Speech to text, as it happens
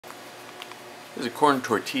There's a corn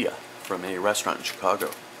tortilla from a restaurant in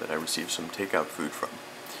Chicago that I received some takeout food from.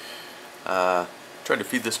 Tried to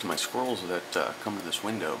feed this to my squirrels that come to this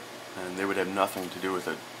window, and they would have nothing to do with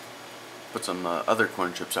it. Put some other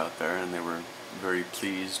corn chips out there, and they were very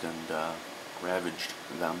pleased and ravaged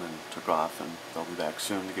them and took off, and they'll be back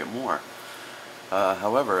soon to get more.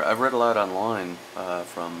 However, I've read a lot online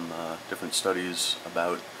from different studies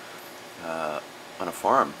about on a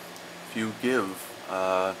farm. If you give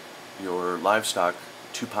your livestock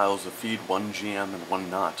 2 piles of feed, 1 GM and 1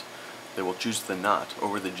 not, they will choose the not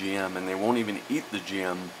over the GM, and they won't even eat the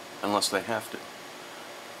GM unless they have to.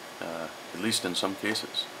 At least in some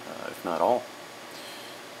cases, if not all.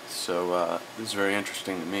 So this is very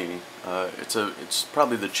interesting to me. It's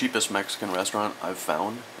probably the cheapest Mexican restaurant I've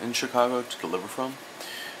found in Chicago to deliver from.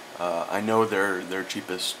 I know their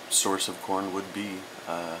cheapest source of corn would be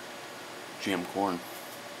GM corn.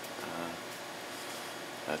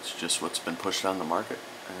 That's just what's been pushed on the market.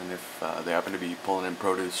 And if they happen to be pulling in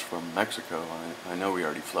produce from Mexico, I know we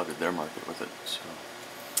already flooded their market with it. So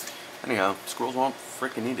anyhow, squirrels won't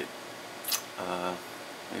frickin' eat it.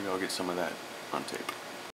 Maybe I'll get some of that on tape.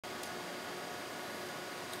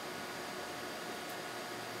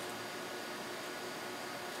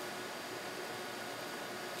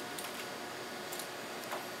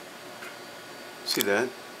 See that?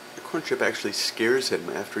 The corn chip actually scares him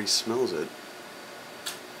after he smells it.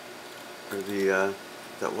 Or the,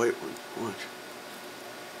 that white one. Watch.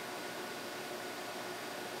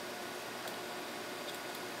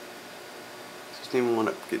 He doesn't even want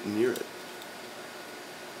to get near it.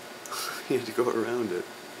 He had to go around it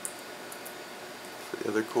for the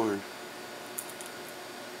other corn.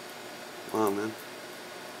 Wow, man.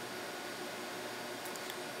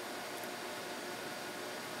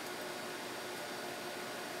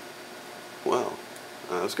 Wow.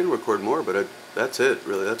 I was going to record more, but that's it,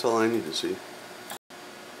 really. That's all I need to see.